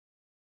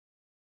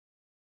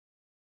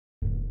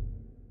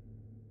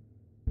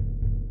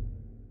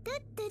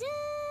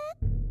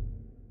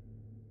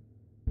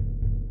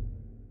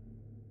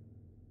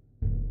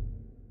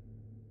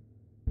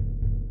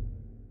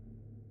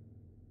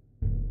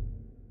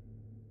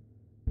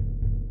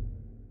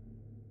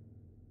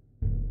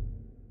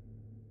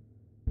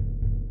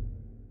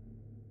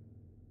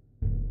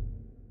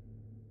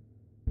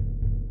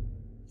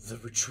The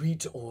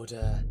retreat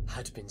order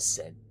had been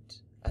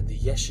sent, and the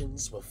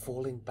Yeshans were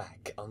falling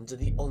back under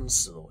the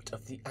onslaught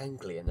of the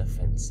Anglean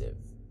offensive.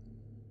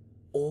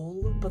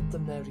 All but the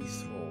merry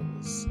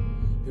thralls,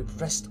 who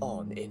pressed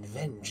on in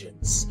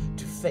vengeance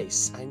to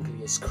face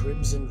Anglia's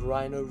Crimson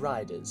Rhino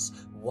Riders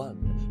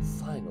one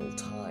final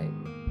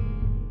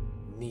time.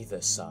 Neither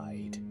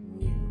side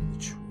knew the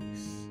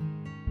truth.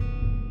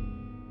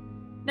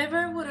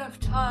 Never would have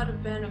thought a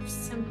band of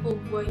simple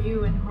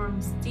voyou and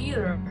harm's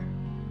dealer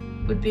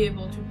would be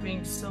able to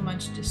bring so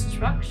much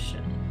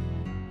destruction.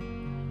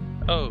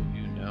 Oh,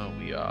 you know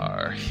we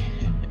are.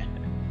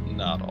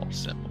 Not all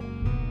simple.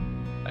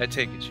 I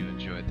take it you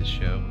enjoyed the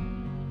show.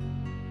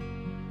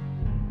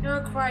 You're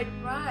quite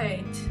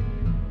right,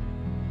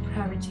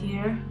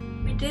 Privateer.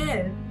 We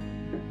did.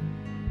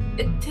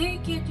 I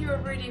take it you're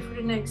ready for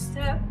the next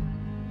step.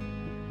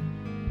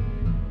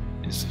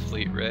 Is the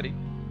fleet ready?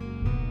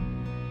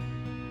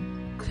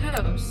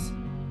 Close.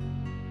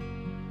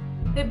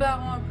 The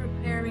Baron are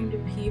preparing the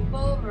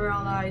people, our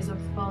allies are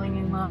falling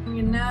in line,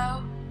 and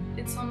now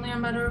it's only a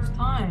matter of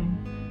time.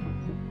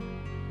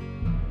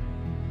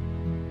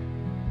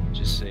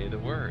 Just say the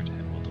word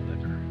and we'll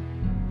deliver.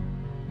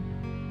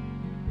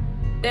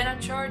 Then I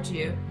charge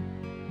you,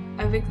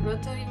 avec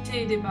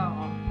l'autorité des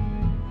Barons,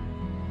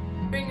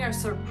 bring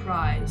us our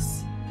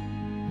prize,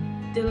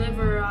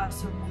 deliver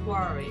us our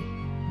quarry,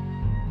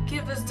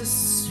 give us the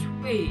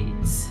sweet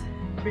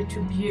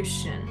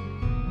retribution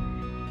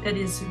that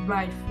is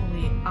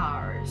rightfully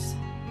ours.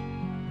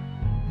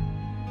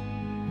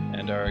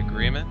 And our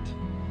agreement?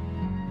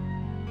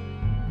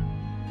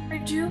 I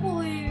do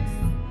believe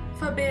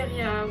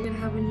Faberia will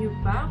have a new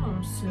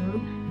Baron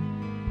soon.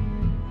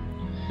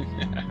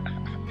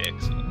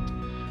 Excellent.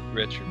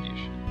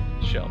 Retribution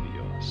shall be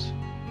yours.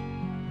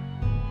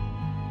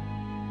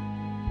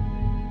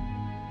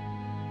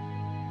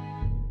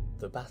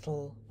 The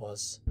battle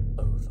was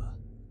over.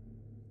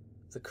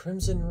 The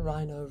Crimson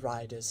Rhino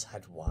Riders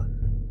had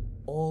won.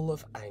 All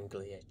of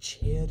Anglia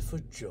cheered for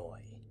joy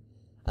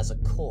as a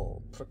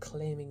call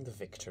proclaiming the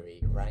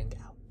victory rang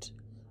out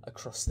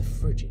across the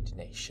frigid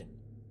nation.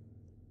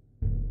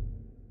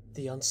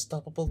 The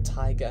unstoppable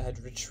tiger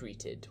had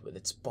retreated with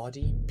its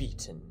body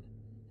beaten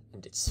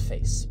and its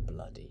face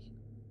bloody.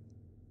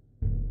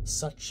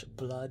 Such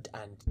blood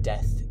and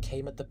death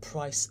came at the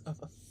price of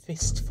a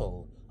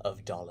fistful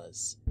of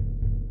dollars,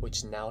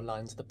 which now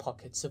lined the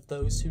pockets of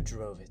those who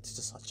drove it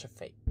to such a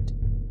fate,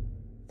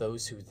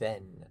 those who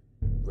then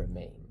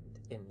remained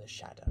in the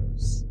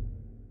shadows.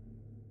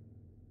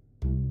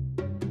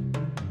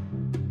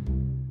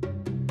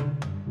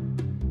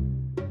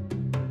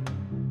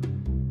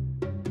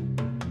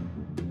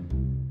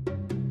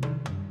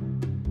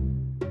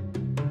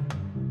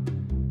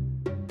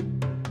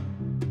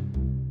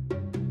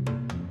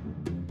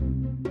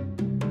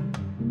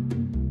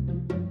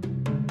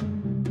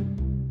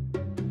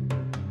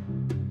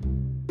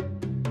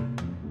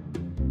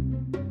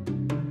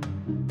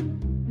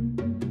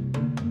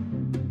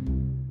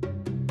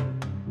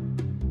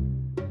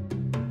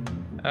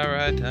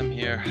 Alright, I'm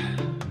here.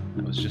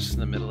 I was just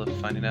in the middle of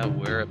finding out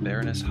where a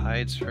Baroness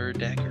hides her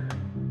dagger.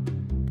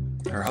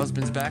 Her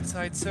husband's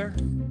backside, sir?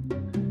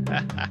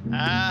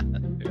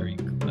 Very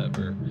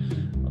clever.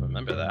 I'll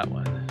remember that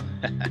one.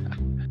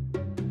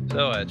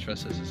 So I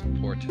trust this is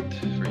important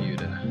for you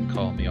to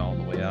call me all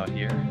the way out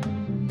here.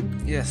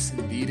 Yes,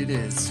 indeed it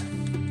is.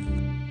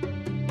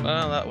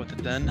 Well, out with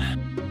it then.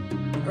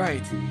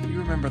 Right, you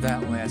remember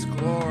that last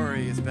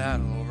glorious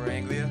battle over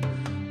Anglia?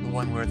 The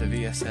one where the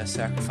VSS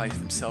sacrificed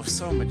themselves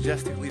so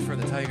majestically for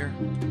the tiger?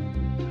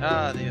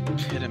 Ah, the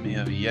epitome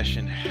of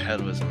Yeshan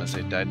heroism as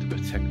they died to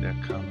protect their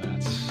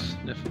comrades.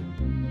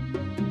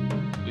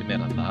 We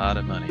made a lot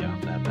of money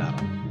off that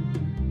battle.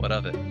 What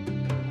of it?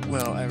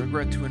 Well, I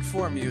regret to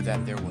inform you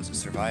that there was a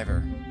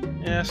survivor.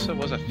 Yes, there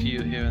was a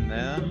few here and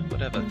there.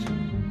 What of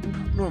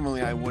it?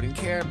 Normally I wouldn't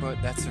care,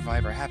 but that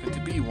survivor happened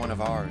to be one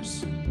of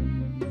ours.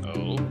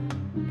 Oh?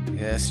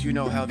 Yes, you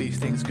know how these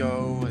things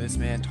go. This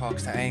man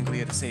talks to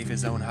Anglia to save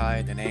his own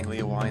hide, and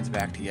Anglia winds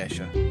back to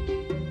Yesha.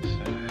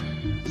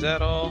 Is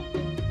that all?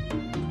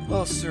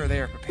 Well, sir,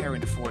 they are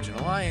preparing to forge an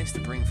alliance to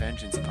bring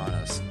vengeance upon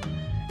us.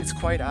 It's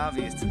quite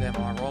obvious to them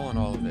our role in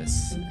all of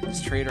this, and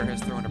this traitor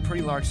has thrown a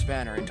pretty large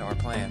spanner into our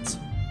plans.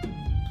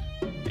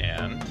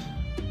 And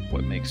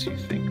what makes you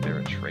think they're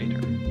a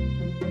traitor?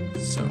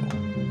 So,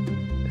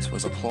 this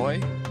was a ploy?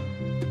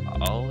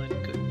 All in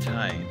good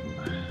time.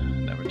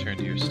 Now return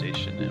to your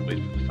station and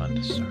wait for the fun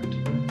to start.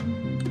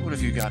 What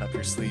have you got up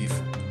your sleeve?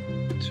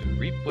 To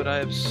reap what I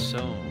have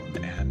sown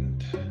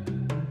and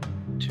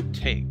to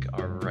take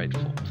our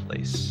rightful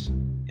place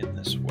in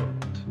this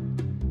world.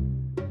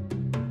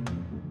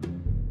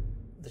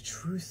 The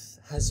truth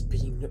has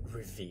been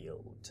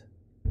revealed.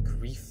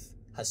 Grief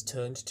has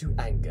turned to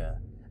anger,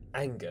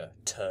 anger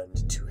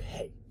turned to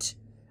hate,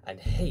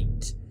 and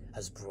hate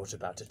has brought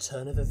about a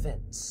turn of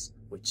events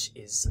which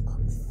is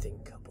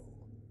unthinkable.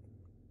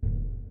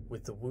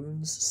 With the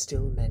wounds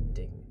still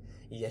mending,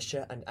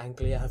 Yesha and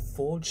Anglia have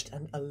forged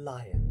an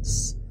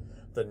alliance.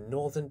 The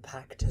Northern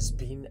Pact has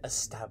been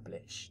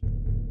established.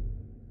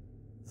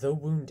 Though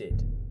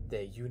wounded,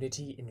 their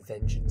unity in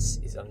vengeance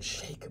is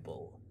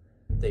unshakable.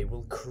 They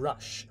will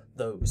crush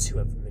those who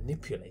have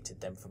manipulated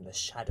them from the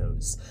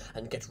shadows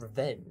and get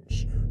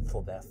revenge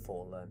for their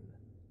fallen.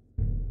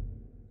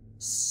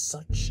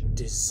 Such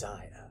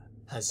desire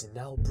has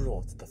now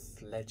brought the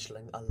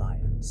fledgling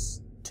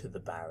alliance to the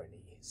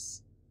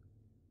Baronies.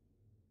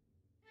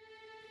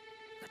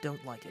 I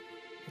don't like it.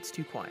 It's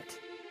too quiet.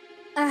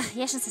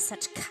 Yeshans are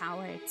such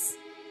cowards.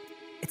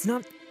 It's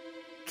not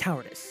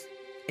cowardice.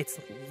 It's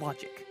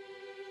logic.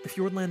 The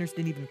Fjordlanders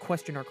didn't even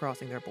question our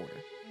crossing their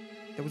border.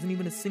 There wasn't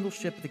even a single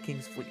ship of the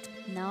King's fleet.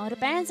 No, the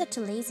Barons are too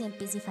lazy and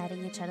busy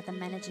fighting each other than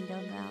managing their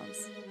own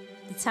realms.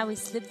 That's how we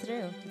slipped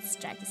through and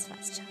strike this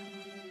fast child.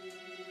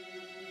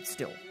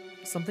 Still,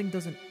 something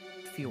doesn't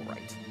feel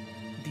right.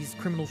 These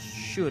criminals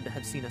should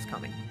have seen us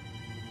coming.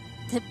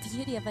 The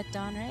beauty of a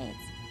dawn raids.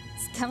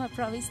 Scum are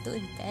probably still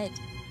in bed.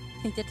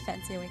 Think they'd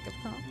fancy a wake-up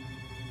call.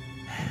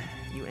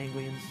 You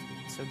Angleans,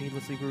 so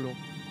needlessly brutal.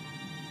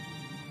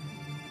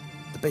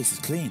 The base is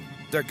clean.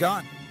 They're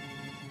gone.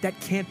 That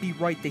can't be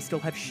right. They still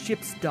have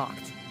ships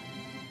docked.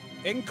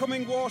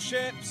 Incoming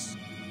warships!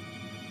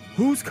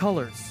 Whose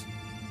colors?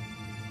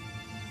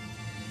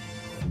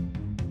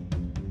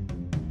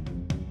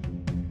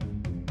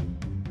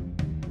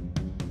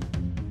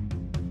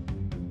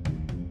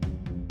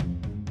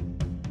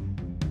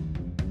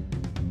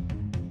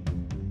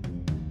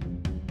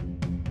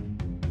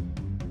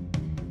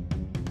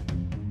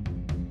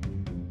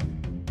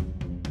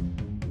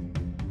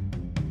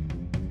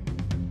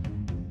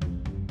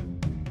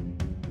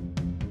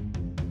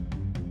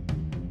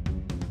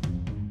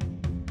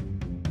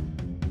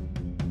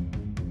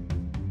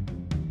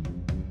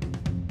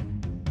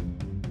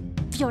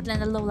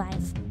 Fjordlander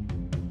lowlife.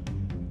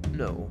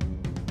 No,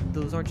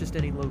 those aren't just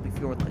any lowly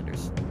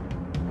Fjordlanders.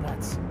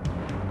 That's...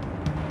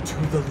 To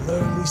the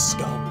lowly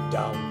scum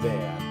down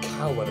there,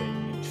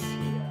 cowering in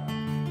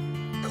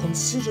fear.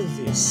 Consider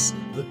this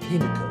the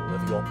pinnacle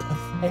of your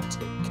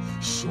pathetic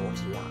short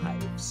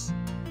lives.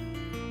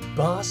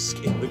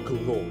 Bask in the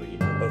glory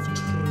of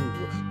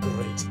true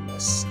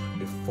greatness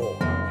before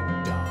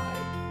you die.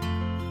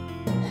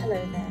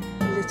 Hello there,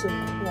 little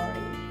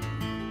quarry.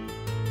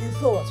 You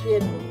thought we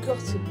had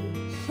forgotten you.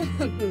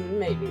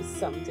 Maybe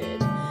some did,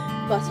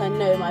 but I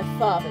know my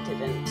father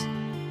didn't.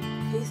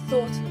 He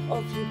thought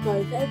of you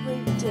both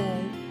every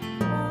day,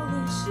 all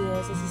these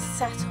years as he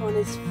sat on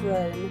his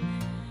throne,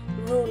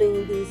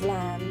 ruling these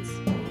lands.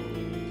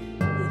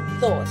 He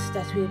thought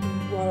that we'd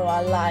wallow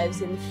our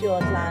lives in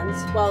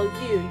Fjordlands, while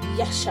you,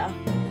 Yesha,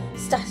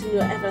 sat in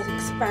your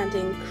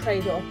ever-expanding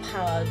cradle of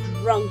power,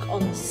 drunk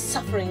on the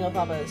suffering of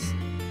others.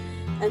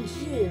 And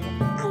you,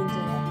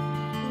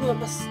 Anglia, you were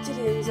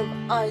bastillions of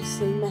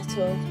ice and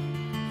metal,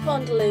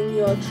 fondling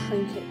your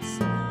trinkets,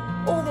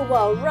 all the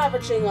while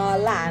ravaging our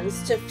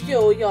lands to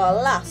fuel your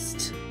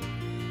lust.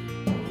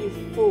 You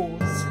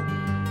fools,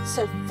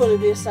 so full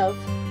of yourself,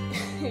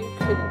 you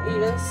couldn't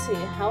even see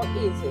how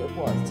easy it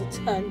was to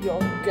turn your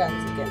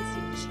guns against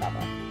each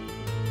other.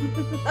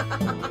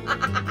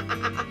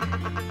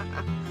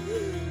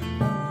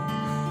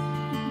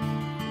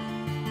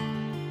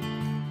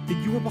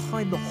 Then you were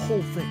behind the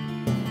whole thing.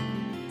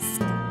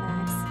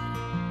 Scumbags.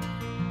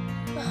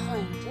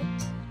 Behind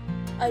it?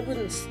 I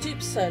wouldn't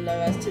stoop so low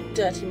as to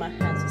dirty my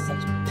hands with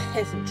such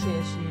peasantry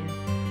as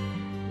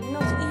you.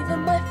 Not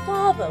even my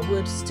father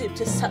would stoop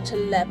to such a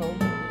level.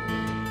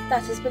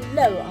 That is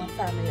below our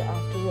family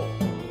after all.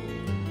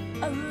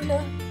 A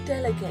ruler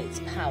delegates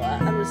power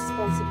and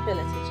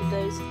responsibility to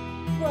those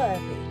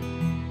worthy.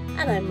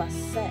 And I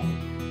must say,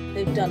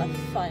 they've done a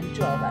fine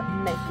job at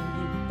making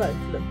you both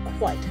look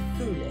quite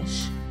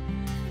foolish.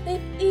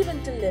 They've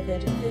even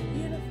delivered the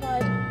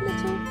unified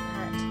little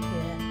pat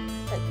here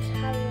that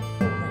carrier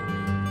for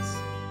ratings.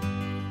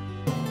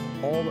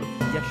 All of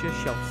Yesha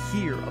shall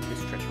hear of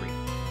this treachery.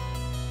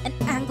 An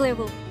Angler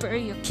will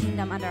bury your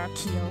kingdom under our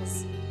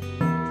keels.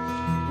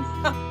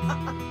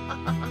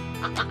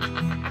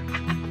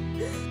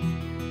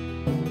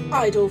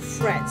 Idle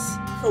threats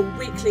from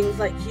weaklings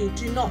like you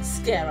do not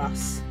scare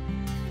us.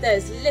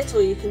 There's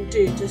little you can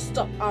do to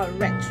stop our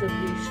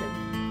retribution.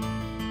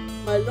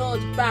 My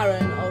Lord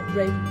Baron of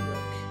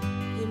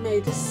Ravenrook, he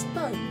may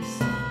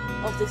dispose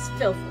of this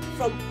filth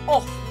from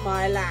off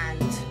my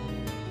land.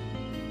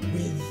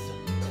 With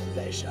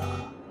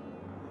pleasure.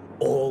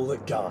 All the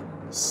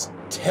guns,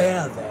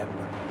 tear them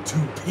to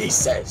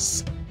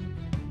pieces.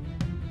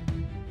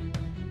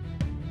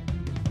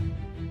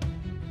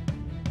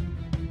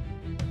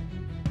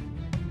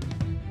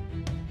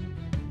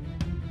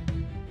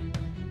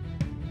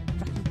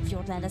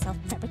 Fjordlanders, I'll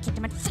fabricate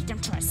them and feed them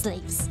to our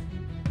slaves.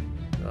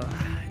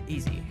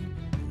 Easy.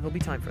 There'll be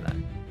time for that.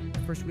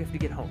 First we have to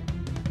get home.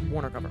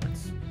 Warn our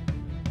governments.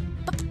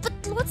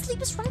 But Lord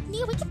Sleep is right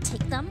near. We can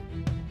take them.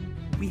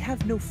 We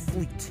have no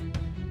fleet.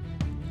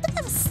 That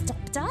never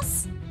stopped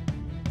us.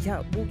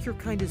 Yeah, well, your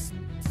kind is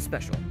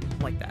special,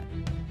 like that.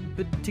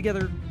 But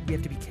together, we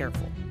have to be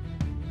careful.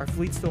 Our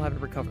fleet still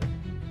haven't recovered.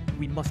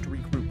 We must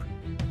regroup.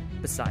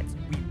 Besides,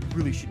 we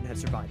really shouldn't have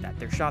survived that.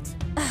 Their shots...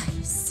 Ugh,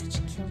 you're such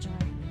a killjoy.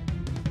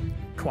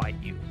 Quiet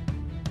you.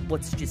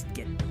 Let's just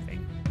get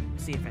moving.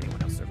 See if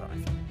anyone else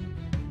survived.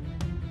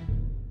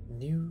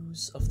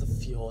 News of the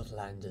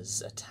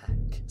Fjordlanders'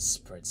 attack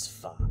spreads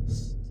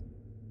fast.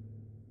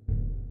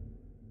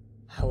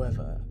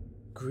 However,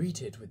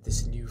 greeted with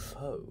this new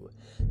foe,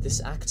 this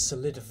act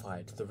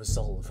solidified the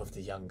resolve of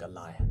the young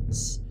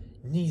alliance.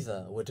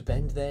 Neither would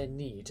bend their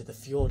knee to the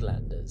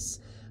Fjordlanders,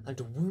 and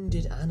a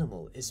wounded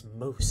animal is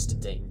most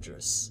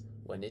dangerous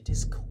when it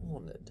is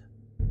cornered.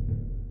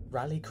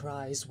 Rally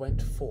cries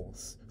went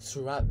forth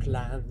throughout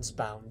lands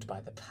bound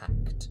by the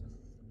Pact.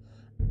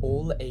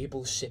 All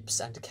able ships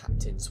and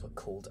captains were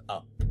called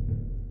up.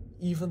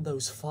 Even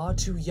those far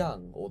too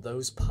young or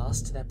those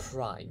past their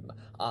prime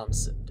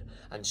answered,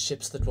 and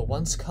ships that were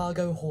once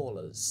cargo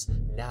haulers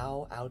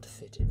now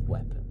outfitted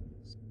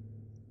weapons.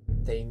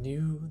 They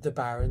knew the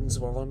barons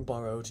were on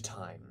borrowed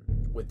time,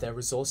 with their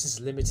resources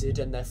limited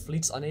and their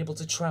fleets unable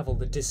to travel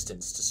the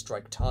distance to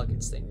strike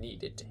targets they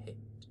needed to hit.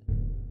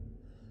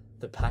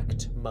 The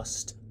Pact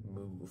must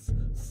move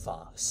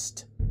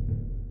fast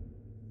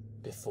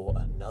before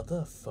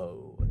another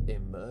foe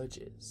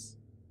emerges.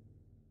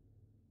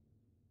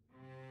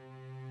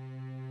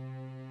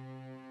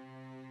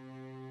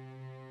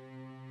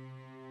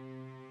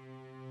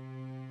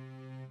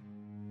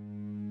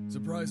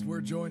 Surprised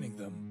we're joining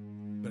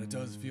them, but it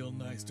does feel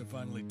nice to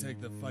finally take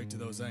the fight to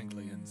those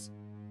Angleans.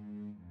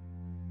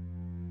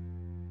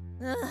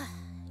 Ugh,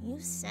 you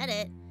said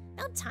it.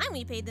 About time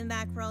we paid them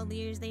back for all the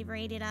years they've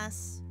raided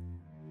us.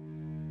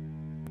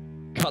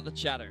 Cut the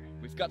chatter.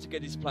 We've got to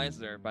get these plans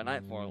there by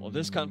nightfall, or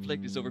this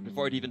conflict is over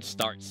before it even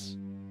starts.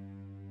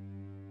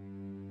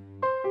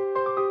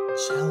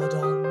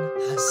 Chaladon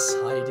has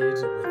sided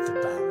with the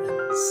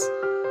barons.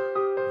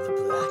 The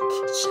Black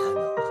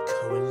Channel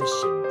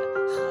Coalition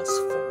has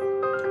formed.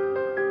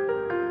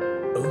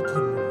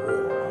 Open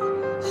war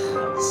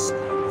has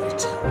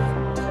returned.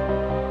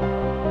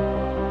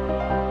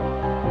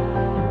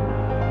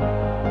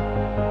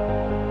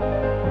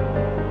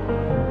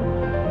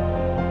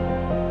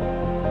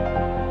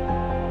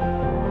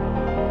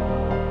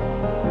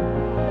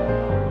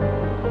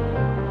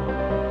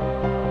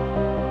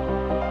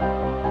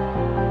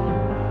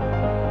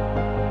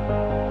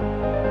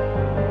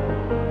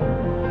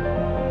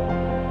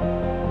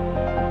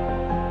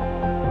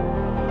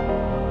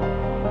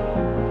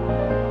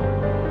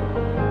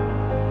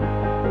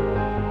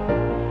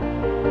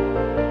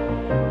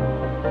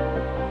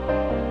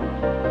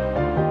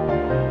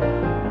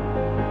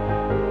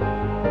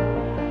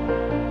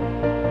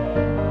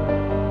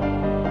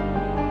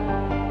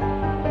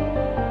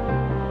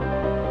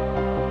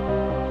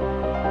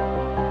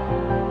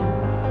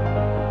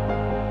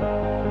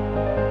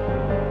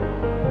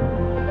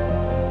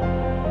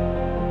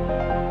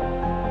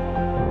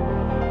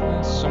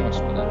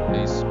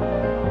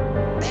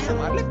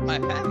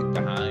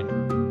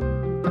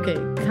 Okay,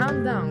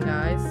 calm down,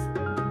 guys.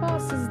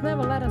 Boss has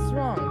never led us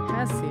wrong,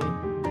 has he?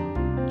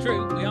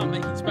 True, we aren't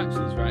making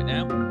spatulas right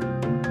now.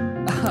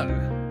 Oh,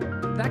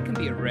 that can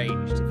be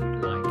arranged if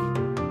you'd like.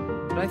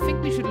 But I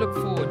think we should look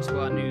forward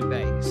to our new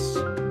base.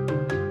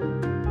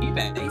 New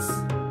base?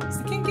 Is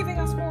the king giving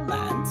us more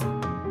land?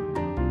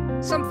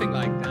 Something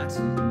like that.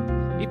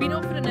 We've been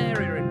offered an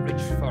area in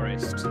rich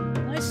forest,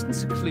 nice and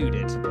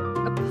secluded.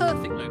 A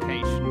perfect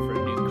location for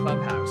a new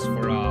clubhouse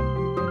for our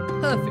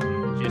perfectly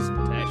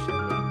legitimate airship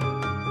club.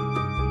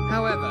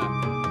 However,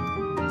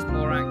 it's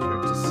more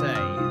accurate to say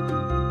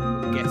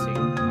we're getting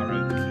our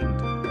own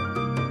kingdom.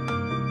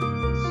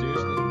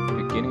 Seriously?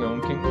 You're getting our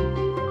own kingdom?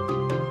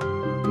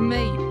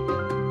 Maybe,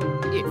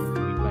 if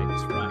we play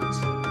this right.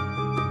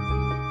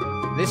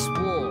 This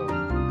war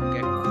could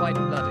get quite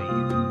bloody.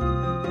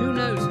 Who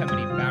knows how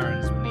many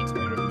barons will need to be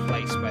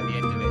replaced by the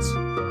end of it.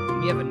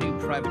 We have a new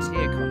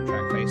privateer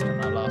contract based on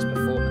our last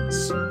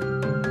performance.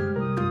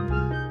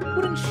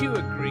 Wouldn't you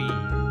agree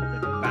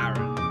that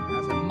Baron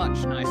has a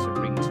much nicer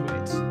ring to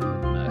it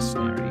than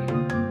Mercenary?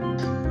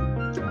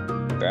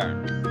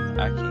 Baron,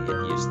 I can get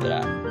used to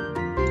that.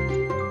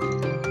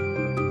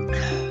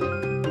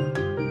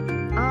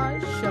 I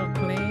shall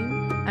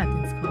claim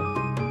Athens Cup.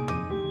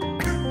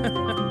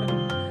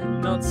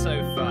 Not so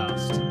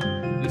fast.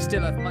 We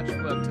still have much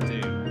work to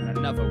do and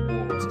another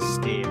war to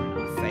steer in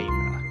our favour.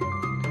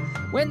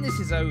 When this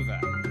is over,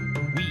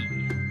 we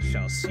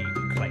shall see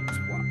who claims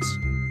what.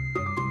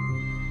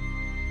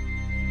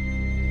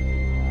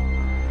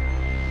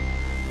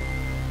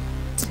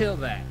 Till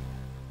then,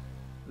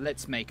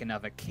 let's make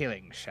another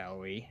killing, shall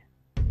we?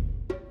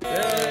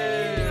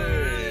 Yay!